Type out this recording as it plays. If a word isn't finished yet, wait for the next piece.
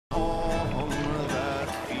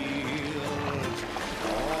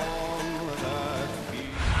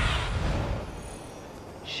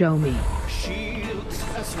show me. Shields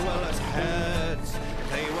as well as heads,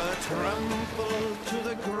 they were trampled to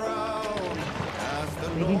the ground as the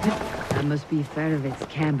Lord... That must be Farovit's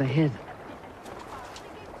camp ahead.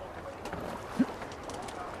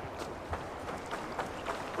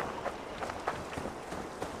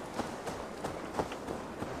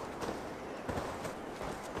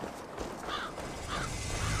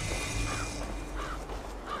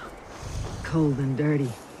 Cold and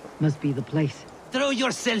dirty. Must be the place. Throw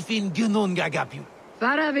yourself in Gunungagapu.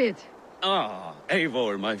 Farovit! Ah,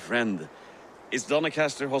 Eivor, my friend. Is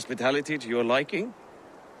Doncaster hospitality to your liking?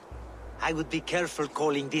 I would be careful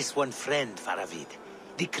calling this one friend, Faravid.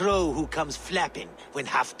 The crow who comes flapping when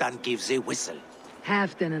Halfdan gives a whistle.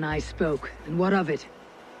 Halfdan and I spoke, and what of it?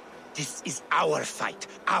 This is our fight,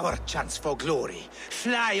 our chance for glory.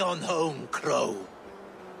 Fly on home, crow.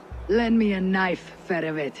 Lend me a knife,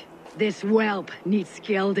 Farovit. This whelp needs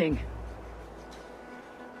scalding.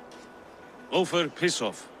 Over, piss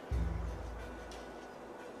off.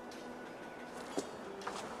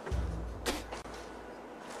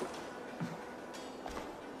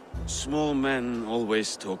 Small men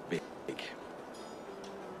always talk big.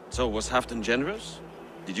 So, was Halfdan generous?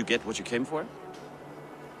 Did you get what you came for?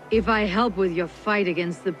 If I help with your fight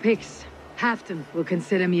against the Picts, Halfdan will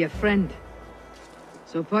consider me a friend.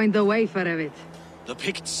 So point the way, Farovit. The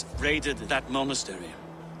Picts raided that monastery.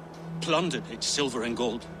 Plundered its silver and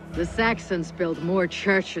gold. The Saxons built more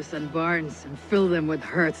churches and barns and filled them with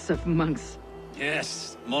herds of monks.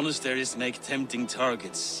 Yes, monasteries make tempting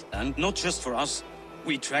targets. And not just for us.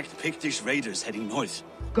 We tracked Pictish raiders heading north.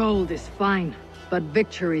 Gold is fine, but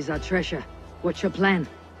victories are treasure. What's your plan?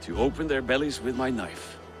 To open their bellies with my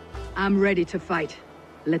knife. I'm ready to fight.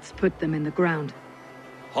 Let's put them in the ground.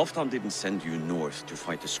 Halfdan didn't send you north to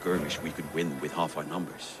fight a skirmish we could win with half our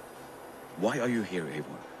numbers. Why are you here,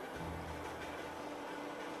 Eivor?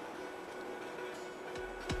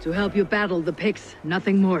 To help you battle the Picts,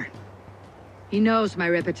 nothing more. He knows my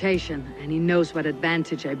reputation, and he knows what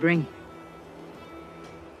advantage I bring.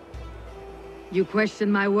 You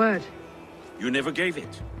question my word? You never gave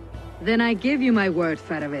it. Then I give you my word,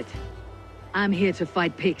 Farovit. I'm here to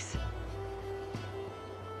fight Picts.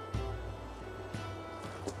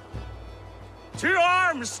 To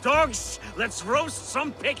arms, dogs! Let's roast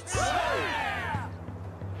some Picts!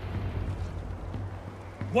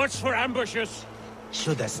 Watch for ambushes!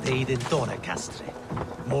 Should have stayed in Doncaster.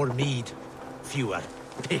 More mead, fewer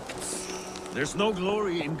Picts. There's no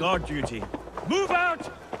glory in guard duty. Move out!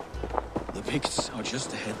 The Picts are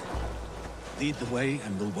just ahead. Lead the way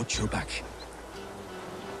and we'll watch your back.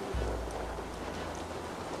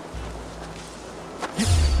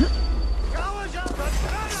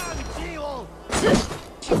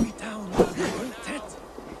 Shoot me down, Ted.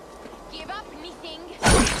 Give up anything.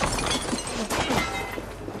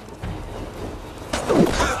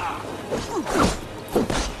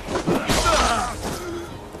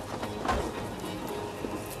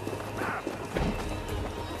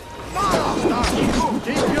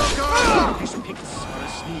 These Picts are a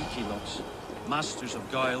sneaky lot. Masters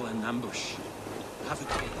of guile and ambush. Have a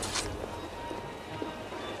care.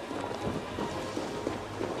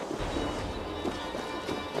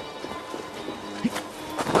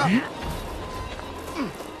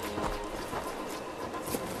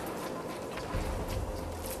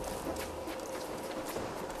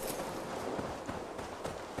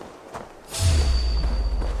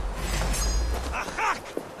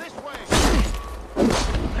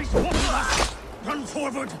 Run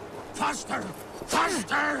forward! Faster!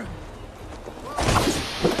 Faster!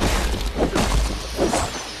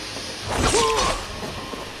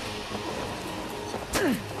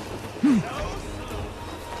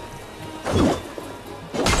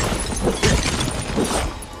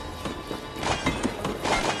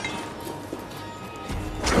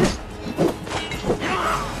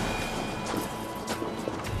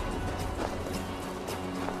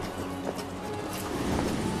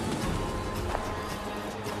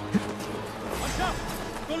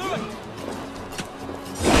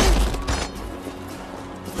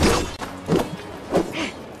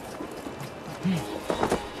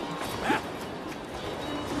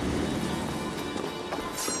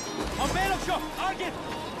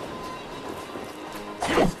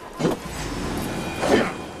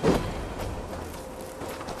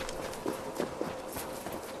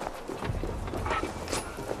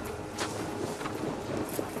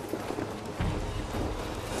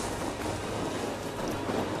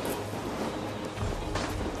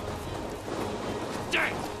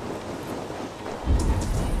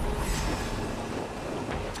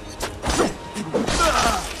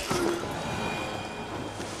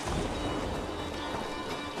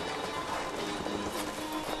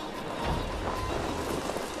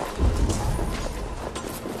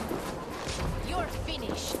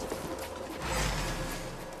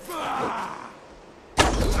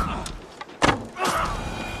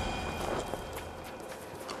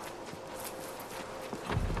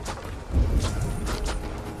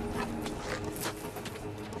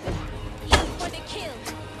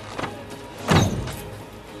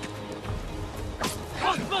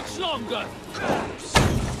 longer, corpse!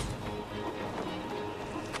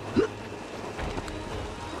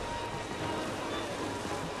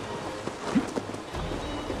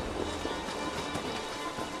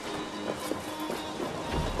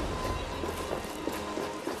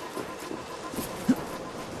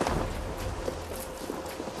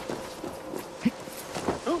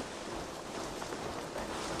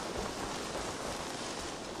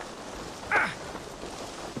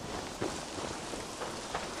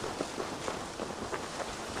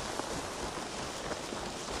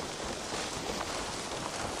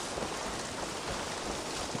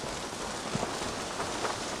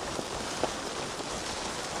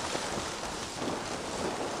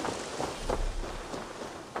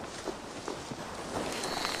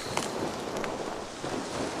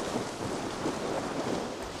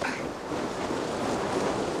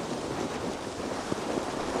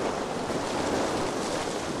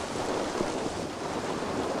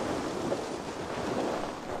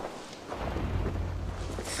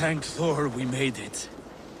 Thank Thor we made it.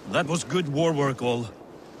 That was good war work, all.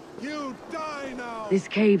 You die now! This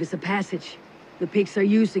cave is a passage. The pigs are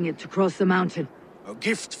using it to cross the mountain. A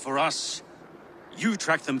gift for us. You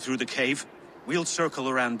track them through the cave. We'll circle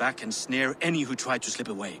around back and snare any who try to slip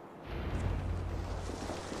away.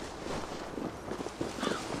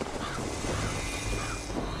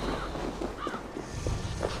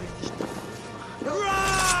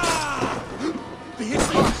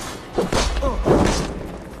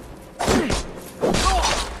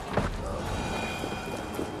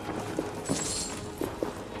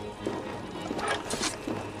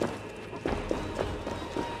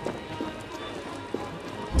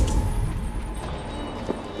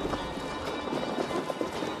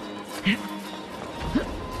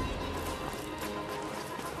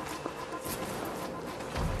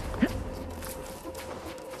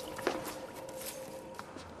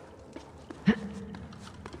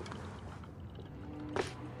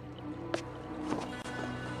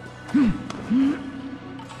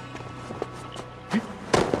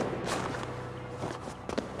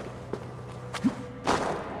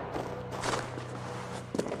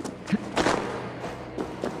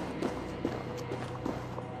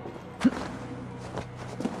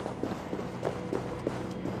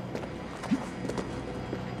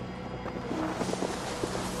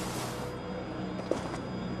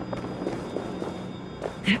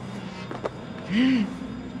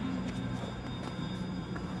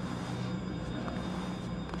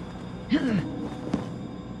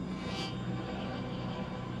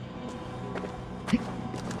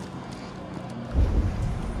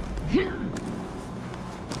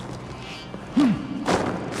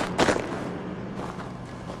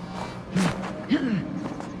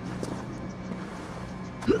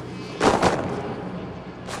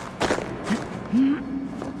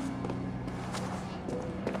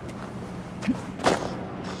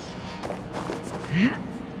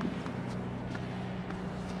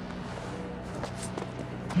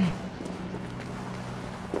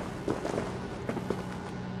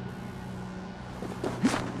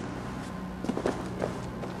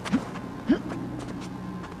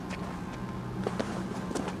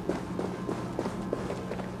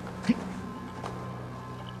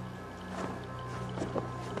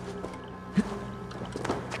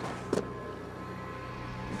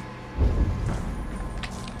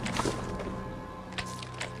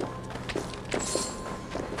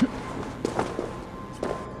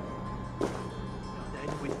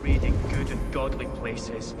 Godly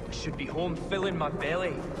places. I should be home filling my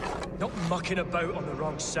belly, not mucking about on the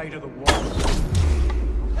wrong side of the wall.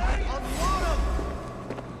 Hey, unload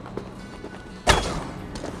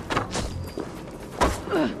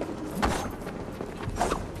him!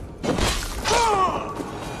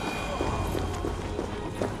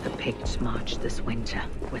 The Picts marched this winter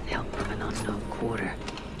with help from an unknown quarter.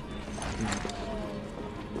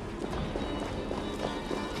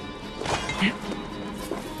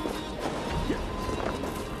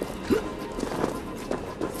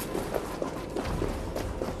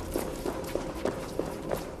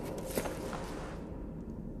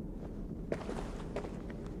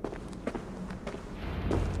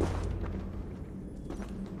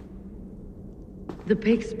 The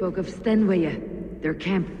Picts spoke of Stenwaya, their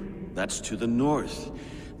camp. That's to the north.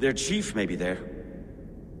 Their chief may be there.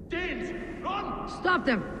 Danes, run! Stop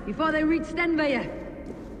them before they reach Stenwaya!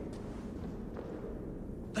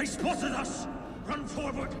 They spotted us! Run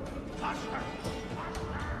forward! Faster!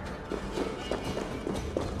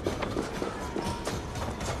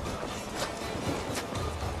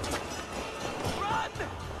 Run!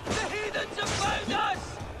 The heathens have found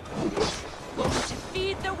us! To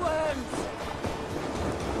feed the worms!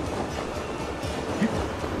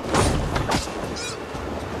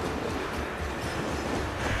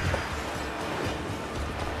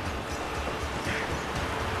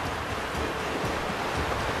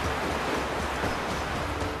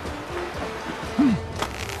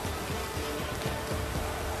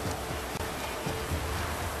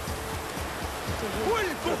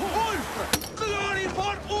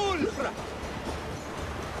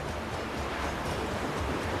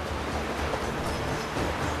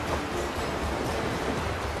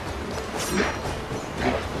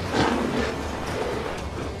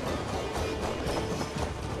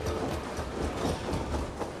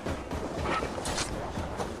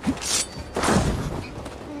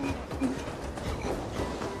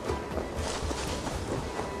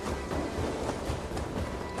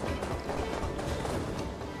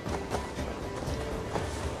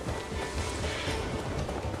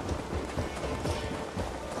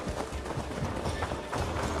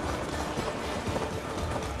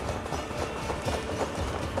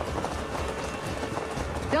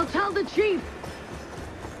 Tell the chief!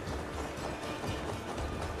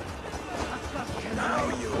 Now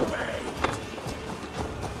you wait!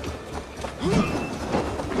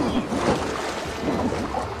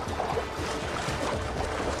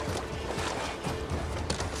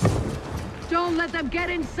 Don't let them get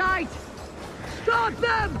in sight! Stop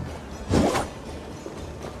them!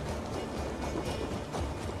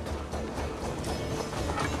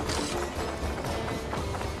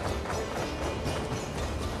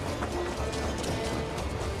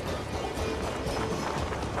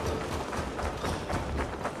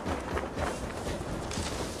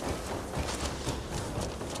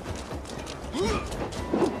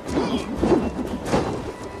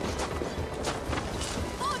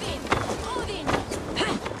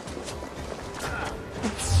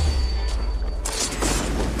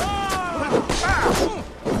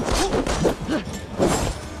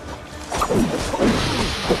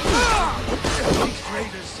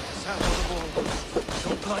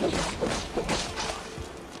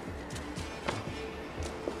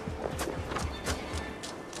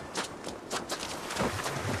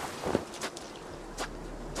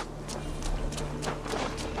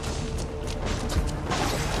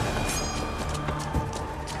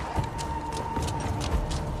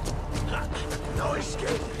 No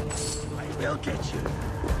escape! I will get you!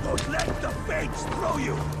 Don't let the fates throw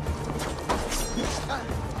you!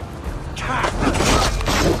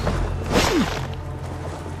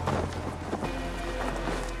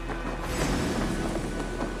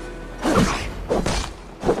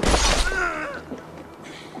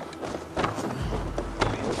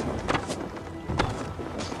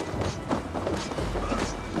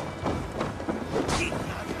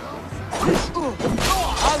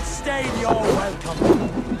 I'll stay your welcome.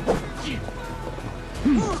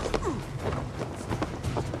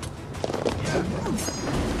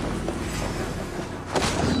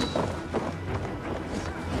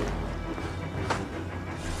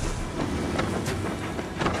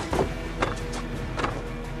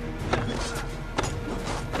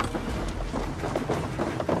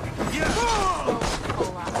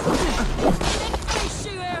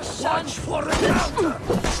 Watch for the counter!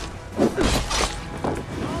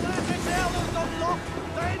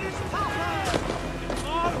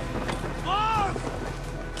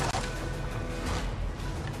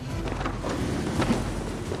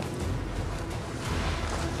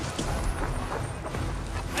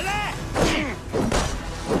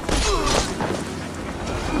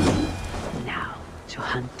 Now, to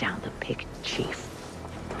hunt down the pig chief.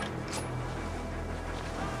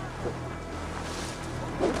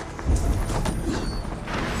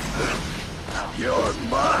 You're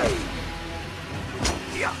mine!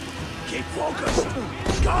 Yeah, keep focused!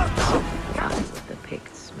 Guard them! Gods of the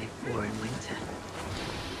Picts make war in winter.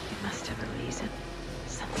 They must have a reason.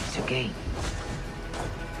 Something to gain.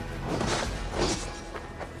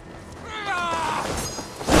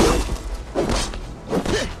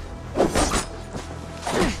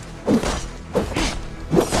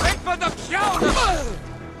 Wait for the counter!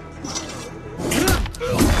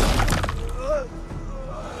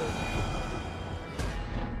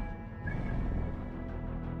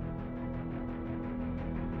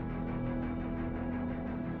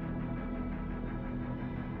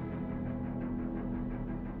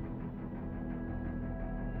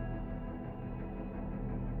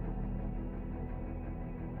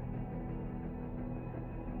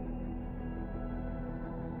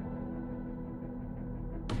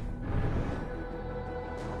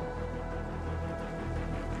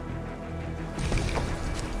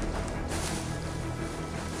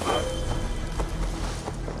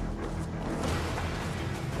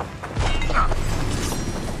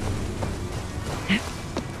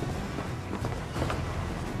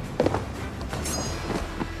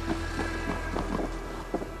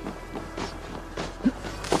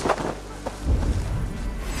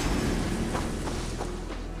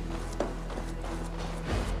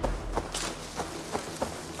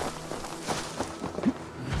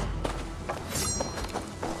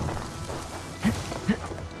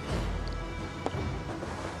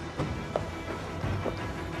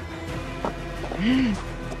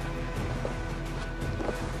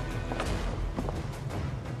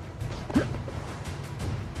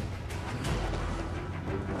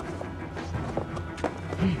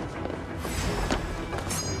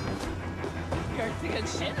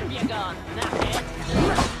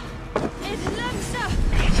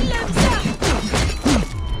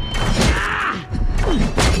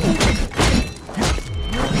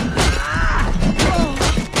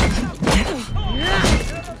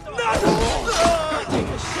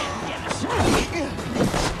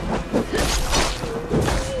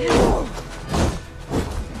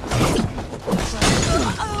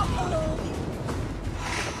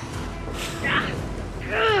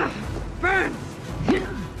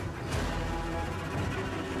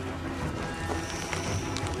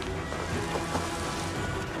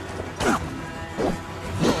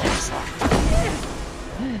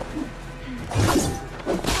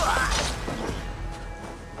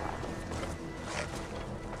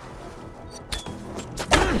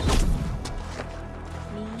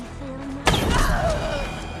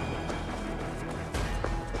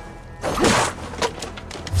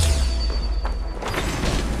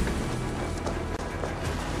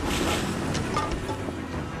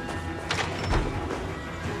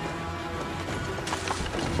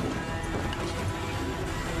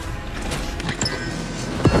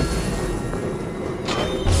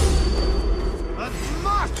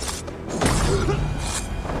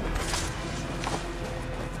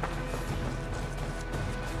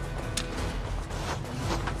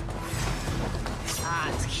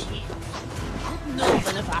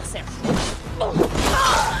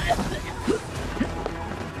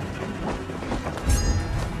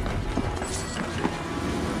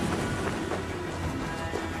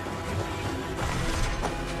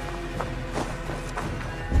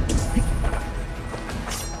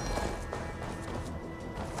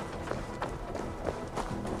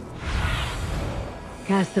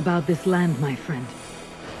 Cast about this land, my friend.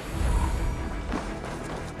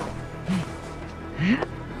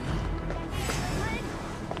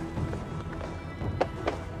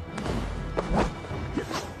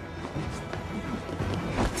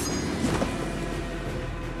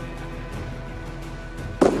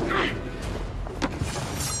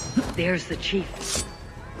 There's the chief.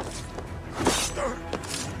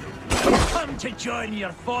 Come to join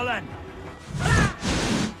your fallen!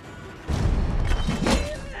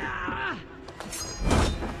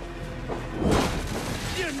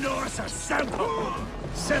 Your Norse are simple!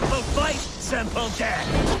 Simple fight, simple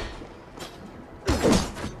death!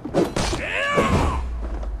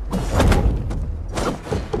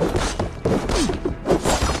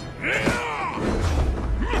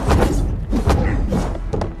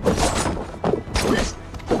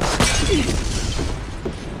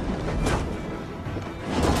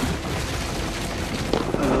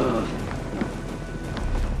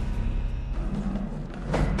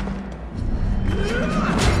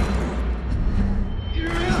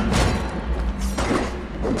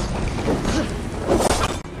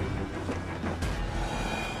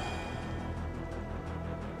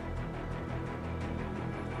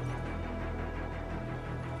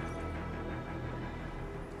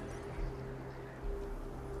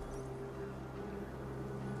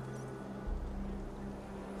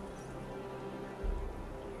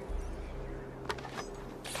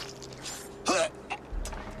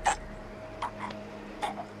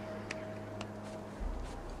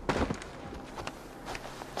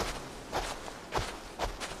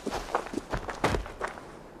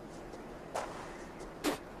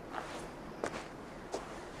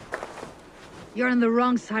 You're on the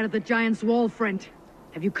wrong side of the Giant's Wall, friend.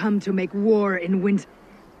 Have you come to make war in winter?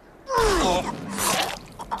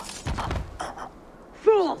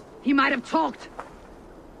 Fool! He might have talked!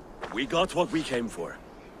 We got what we came for.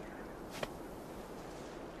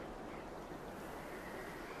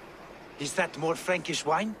 Is that more Frankish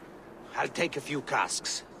wine? I'll take a few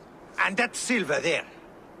casks. And that silver there.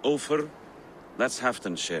 Ulfr, that's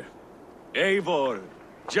Halfdan's share. Eivor,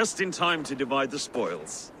 just in time to divide the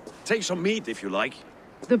spoils. Take some meat if you like.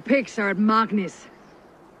 The pigs are at Magnus.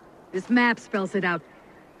 This map spells it out.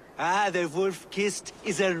 Ah, the wolf-kissed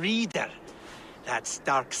is a reader. That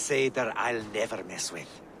stark Seder I'll never mess with.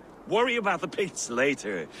 Worry about the pits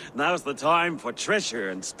later. Now's the time for treasure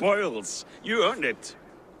and spoils. You earned it.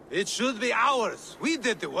 It should be ours. We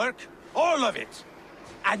did the work. All of it.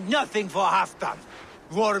 And nothing for Halfdan,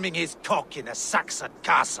 warming his cock in a Saxon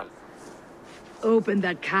castle. Open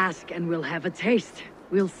that cask and we'll have a taste.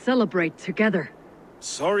 We'll celebrate together.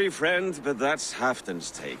 Sorry, friend, but that's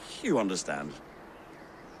Halfdan's take. You understand.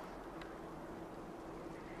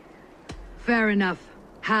 Fair enough.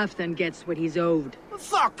 Halfdan gets what he's owed.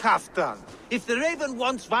 Fuck Halfdan. If the Raven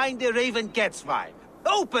wants wine, the Raven gets wine.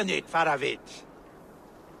 Open it, Faravid.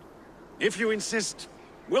 If you insist,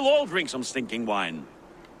 we'll all drink some stinking wine.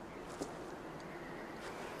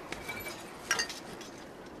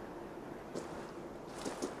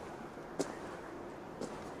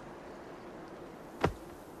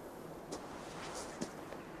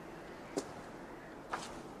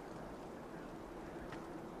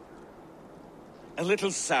 A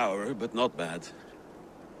little sour, but not bad.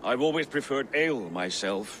 I've always preferred ale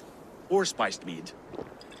myself, or spiced mead.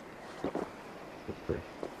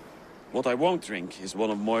 What I won't drink is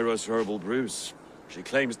one of Moira's herbal brews. She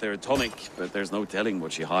claims they're a tonic, but there's no telling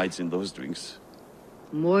what she hides in those drinks.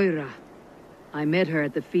 Moira. I met her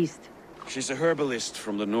at the feast. She's a herbalist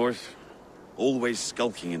from the north, always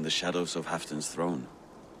skulking in the shadows of Halfdan's throne.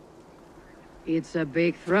 It's a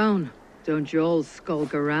big throne. Don't you all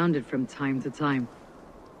skulk around it from time to time?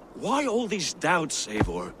 Why all these doubts,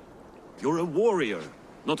 Eivor? You're a warrior,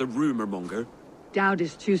 not a rumor monger. Doubt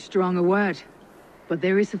is too strong a word. But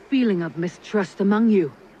there is a feeling of mistrust among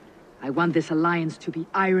you. I want this alliance to be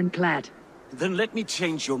ironclad. Then let me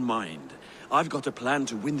change your mind. I've got a plan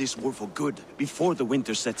to win this war for good, before the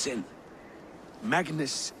winter sets in.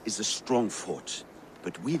 Magnus is a strong fort,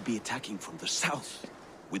 but we'd be attacking from the south.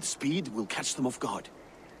 With speed, we'll catch them off guard.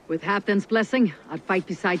 With Halfdan's blessing, I'd fight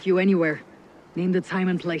beside you anywhere. Name the time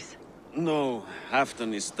and place. No,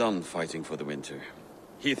 Halfdan is done fighting for the winter.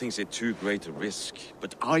 He thinks it too great a risk,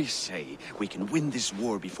 but I say we can win this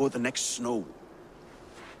war before the next snow.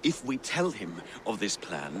 If we tell him of this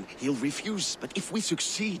plan, he'll refuse, but if we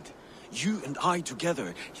succeed, you and I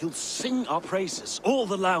together, he'll sing our praises all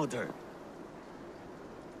the louder.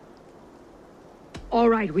 All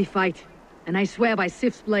right, we fight. And I swear by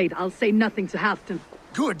Sif's blade, I'll say nothing to Halfdan.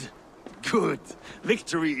 Good, good.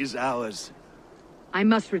 Victory is ours. I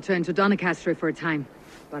must return to Doncaster for a time,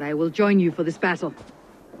 but I will join you for this battle.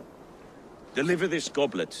 Deliver this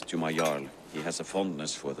goblet to my Jarl. He has a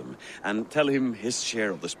fondness for them. And tell him his share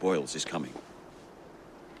of the spoils is coming.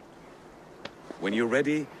 When you're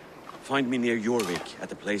ready, find me near Jorvik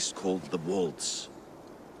at a place called the Wolds.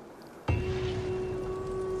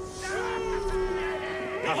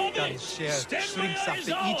 Halfdan's share shrinks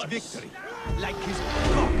after each victory, like his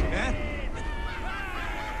cock, eh?